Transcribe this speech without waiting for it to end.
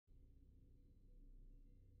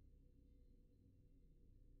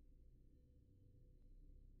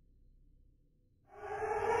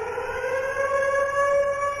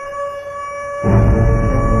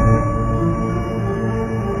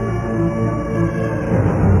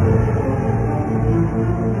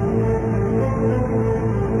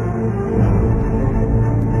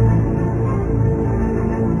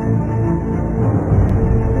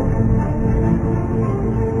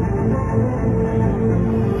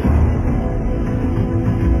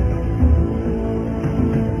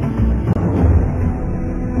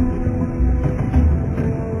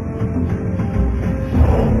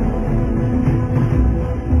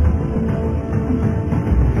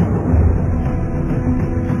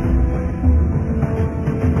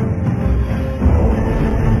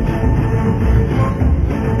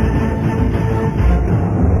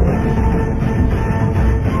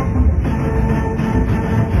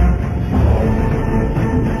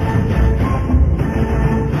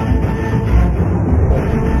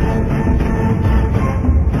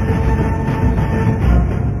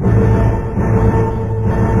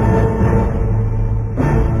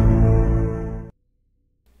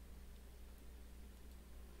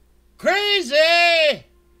crazy,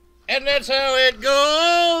 and that's how it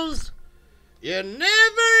goes. You never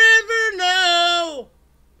ever know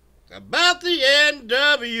about the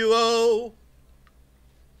NWO.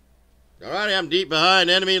 Alrighty, I'm deep behind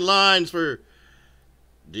enemy lines for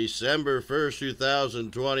December 1st,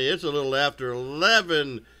 2020. It's a little after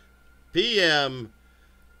 11 p.m.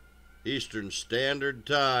 Eastern Standard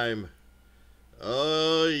Time.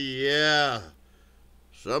 Oh, yeah.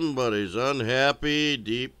 Somebody's unhappy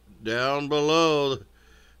deep down below.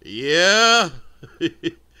 Yeah.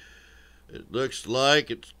 It looks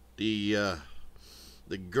like it's the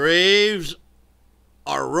graves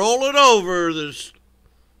are rolling over.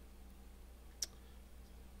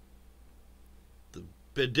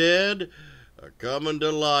 The dead are coming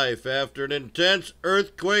to life after an intense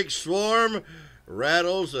earthquake swarm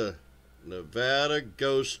rattles a Nevada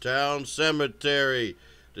ghost town cemetery.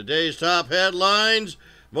 Today's top headlines: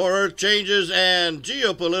 more earth changes and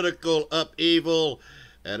geopolitical upheaval,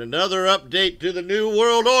 and another update to the New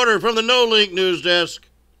World Order from the No Link News Desk.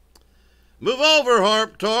 Move over,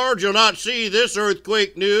 Harp Tard. You'll not see this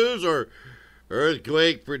earthquake news or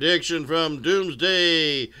earthquake prediction from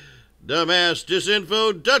Doomsday Dumbass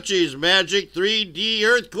Disinfo Dutchie's Magic 3D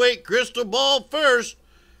Earthquake Crystal Ball first.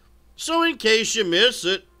 So in case you miss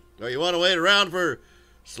it, or you want to wait around for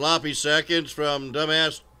sloppy seconds from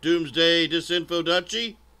Dumbass Doomsday Disinfo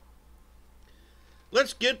Dutchie,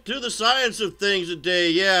 let's get to the science of things today.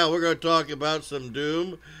 Yeah, we're going to talk about some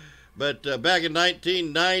doom. But back in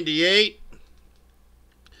 1998,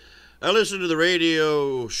 I listened to the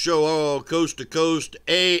radio show all Coast to Coast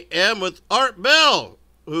AM with Art Bell,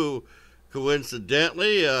 who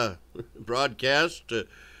coincidentally broadcast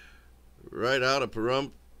right out of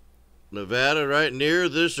Pahrump, Nevada, right near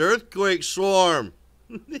this earthquake swarm.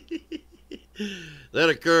 That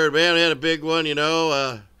occurred, man. We had a big one, you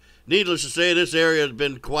know. Needless to say, this area has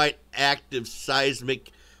been quite active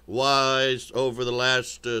seismic-wise over the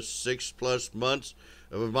last 6+ months.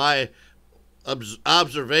 Of my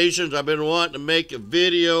observations, I've been wanting to make a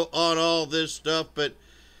video on all this stuff, but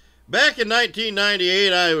back in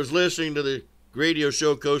 1998, I was listening to the radio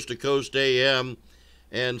show Coast to Coast AM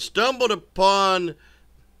and stumbled upon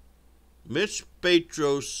Mitch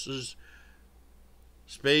Petros'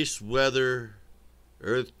 space weather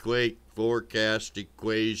earthquake forecast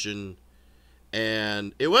equation,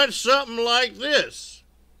 and it went something like this.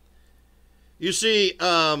 You see,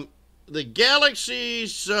 the galaxy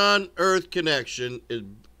sun earth connection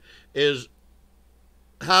is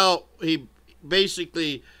how he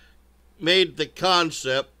basically made the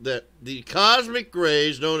concept that the cosmic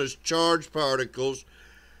rays known as charged particles,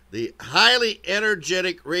 the highly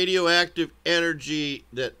energetic radioactive energy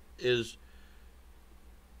that is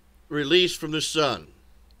released from the sun.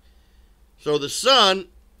 So the sun,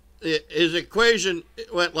 his equation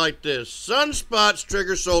went like this: sunspots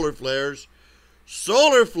trigger solar flares.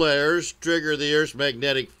 Solar flares trigger the Earth's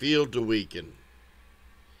magnetic field to weaken.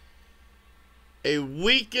 A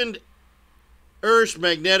weakened Earth's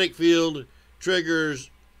magnetic field triggers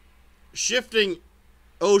shifting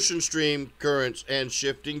ocean stream currents and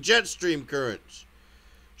shifting jet stream currents.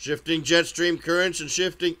 Shifting jet stream currents and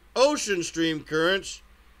shifting ocean stream currents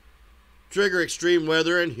trigger extreme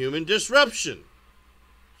weather and human disruption.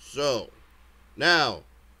 So, now,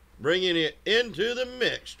 bringing it into the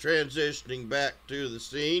mix, transitioning back to the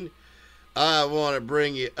scene, I want to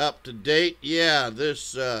bring you up to date. Yeah,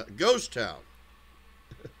 this ghost town.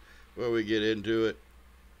 Before we get into it,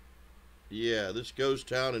 yeah, this ghost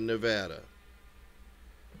town in Nevada.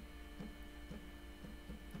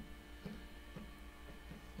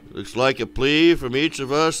 Looks like a plea from each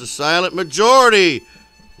of us, the silent majority,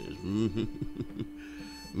 is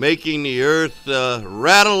making the earth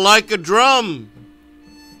rattle like a drum.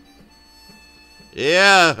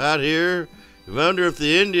 Yeah, out here, I wonder if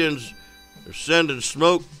the Indians are sending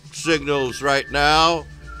smoke signals right now.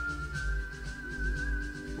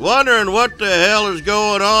 Wondering what the hell is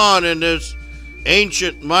going on in this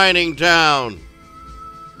ancient mining town.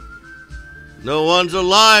 No one's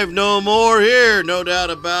alive no more here, no doubt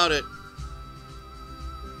about it.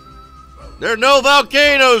 There are no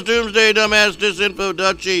volcanoes, Doomsday Dumbass Disinfo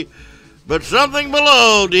Dutchie, but something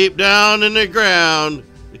below, deep down in the ground,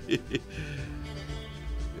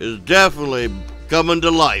 is definitely coming to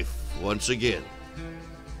life once again.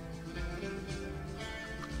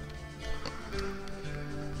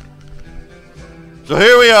 So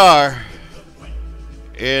here we are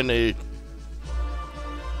in the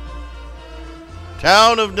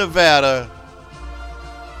town of Nevada.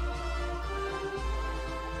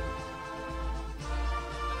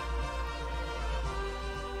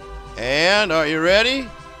 And are you ready?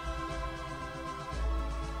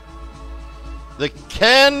 the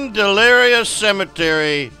Candelaria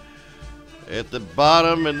Cemetery at the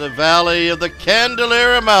bottom in the valley of the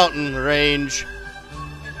Candelaria mountain range,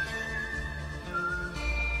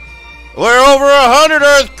 where over 100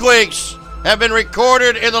 earthquakes have been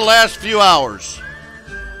recorded in the last few hours.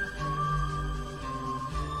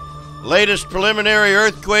 Latest preliminary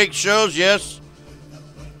earthquake shows, yes,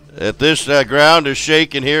 that this ground is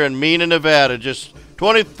shaking here in Mina, Nevada, just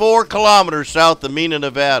 24 kilometers south of Mina,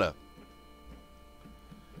 Nevada.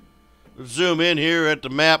 Let's zoom in here at the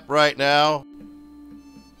map right now.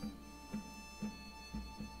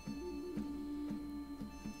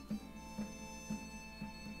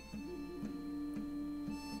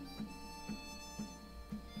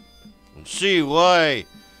 And see why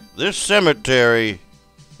this cemetery,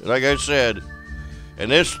 like I said,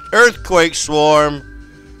 and this earthquake swarm,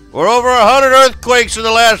 where over 100 earthquakes in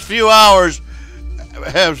the last few hours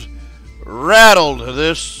have rattled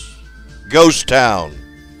this ghost town.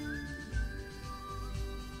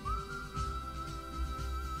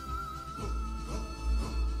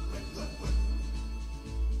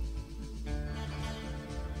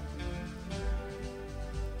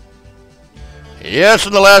 Yes,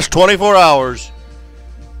 in the last 24 hours,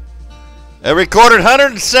 they recorded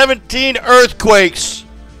 117 earthquakes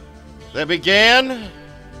that began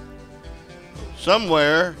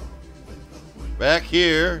somewhere back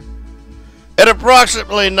here at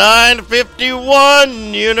approximately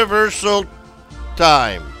 9:51 Universal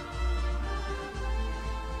Time.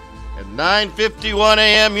 At 9:51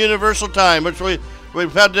 a.m. Universal Time, which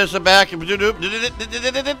we've had this back and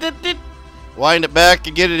wind it back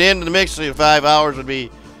and get it into the mix. 5 hours would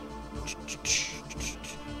be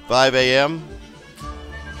 5 a.m.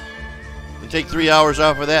 and take 3 hours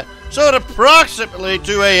off of that. So at approximately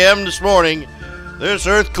 2 a.m. this morning, this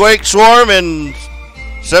earthquake swarm in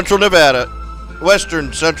central Nevada,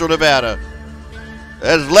 western central Nevada,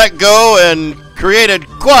 has let go and created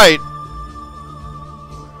quite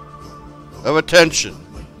of attention.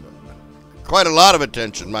 Quite a lot of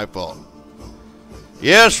attention, my fault.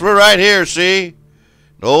 Yes, we're right here, see?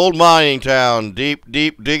 An old mining town, deep,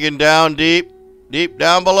 digging down deep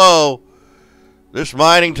down below. This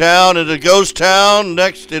mining town is a ghost town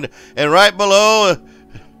next, and right below,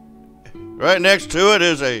 right next to it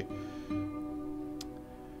is a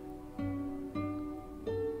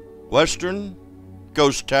western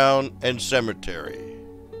ghost town and cemetery.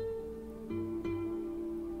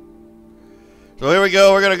 So here we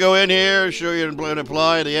go. We're going to go in here, show you and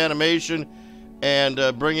apply the animation,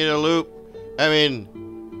 and bring you a loop. I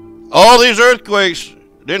mean, all these earthquakes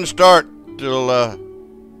didn't start till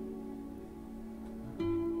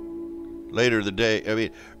later the day. I mean,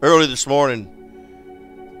 early this morning.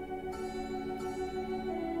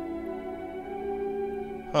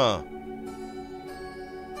 Huh.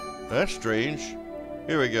 That's strange.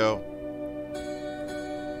 Here we go.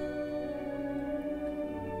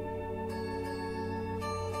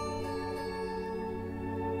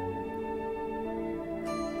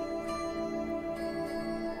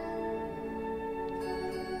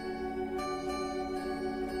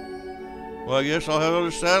 Well, I guess I'll have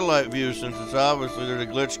another satellite view since it's obviously there's a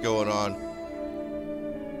glitch going on.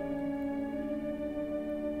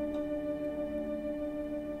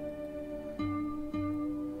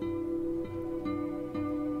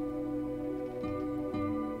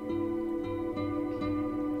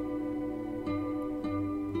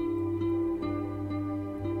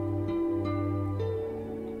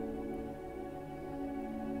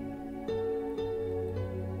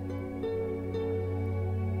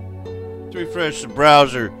 To refresh the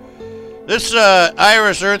browser. This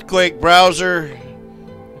Iris Earthquake browser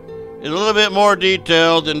is a little bit more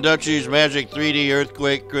detailed than Dutchie's Magic 3D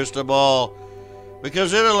Earthquake Crystal Ball,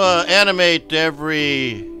 because it'll animate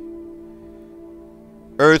every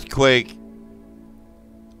earthquake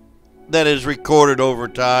that is recorded over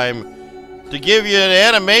time. To give you an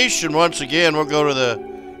animation, once again, we'll go to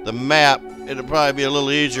the map. It'll probably be a little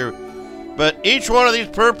easier. But each one of these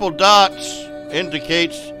purple dots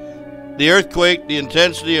indicates the earthquake, the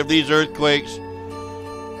intensity of these earthquakes,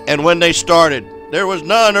 and when they started. There was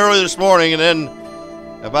none early this morning, and then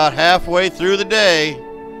about halfway through the day,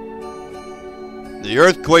 the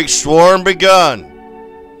earthquake swarm begun.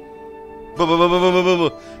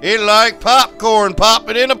 It like popcorn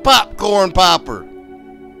popping in a popcorn popper.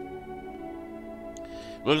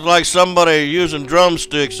 Looks like somebody using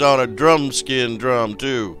drumsticks on a drum skin drum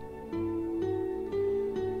too.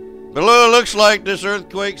 But it looks like this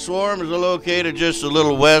earthquake swarm is located just a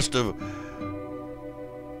little west of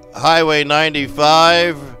Highway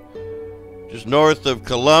 95, just north of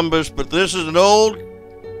Columbus. But this is an old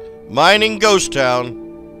mining ghost town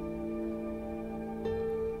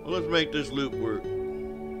Well, let's make this loop work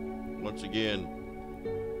once again.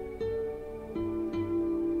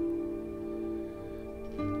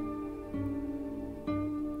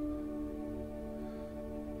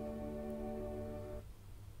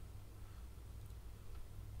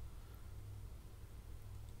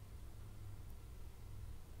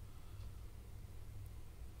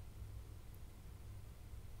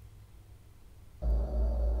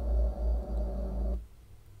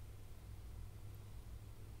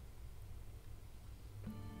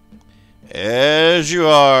 As you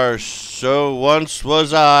are, so once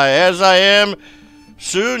was I. As I am,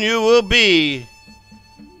 soon you will be.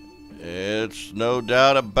 It's no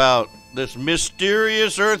doubt about this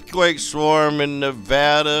mysterious earthquake swarm in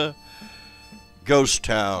Nevada, Ghost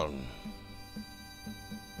Town.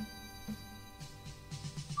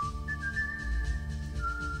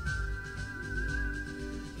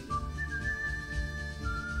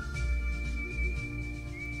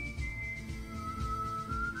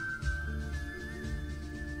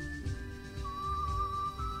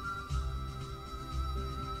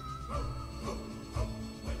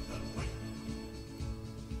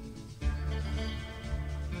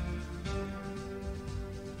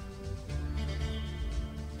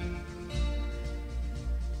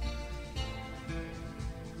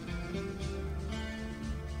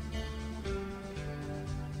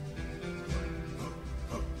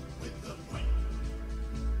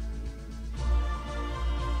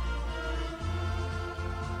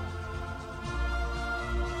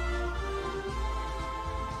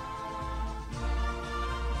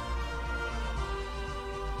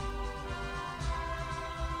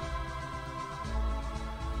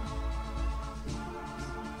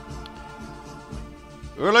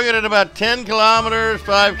 We're looking at about 10 kilometers,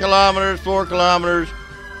 5 kilometers, 4 kilometers,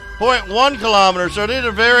 0.1 kilometers. So these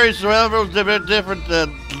are very several different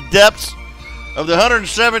depths of the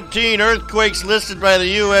 117 earthquakes listed by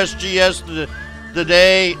the USGS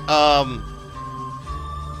today.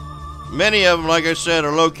 Many of them, like I said,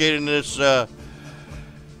 are located in this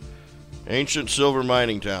ancient silver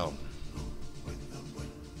mining town.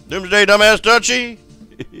 Doomsday Dumbass Dutchie?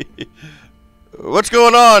 What's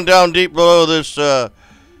going on down deep below this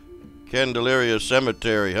Candelaria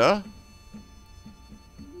cemetery, huh?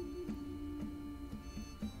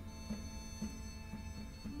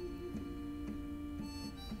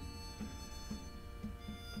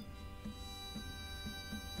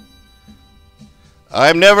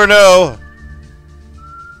 I never know.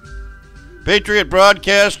 Patriot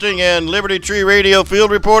Broadcasting and Liberty Tree Radio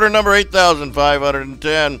Field Reporter number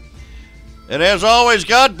 8510. And as always,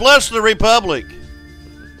 God bless the Republic.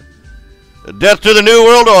 Death to the New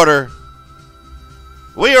World Order.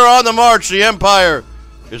 We are on the march. The Empire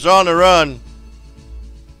is on the run.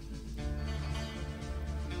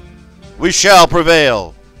 We shall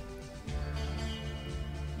prevail.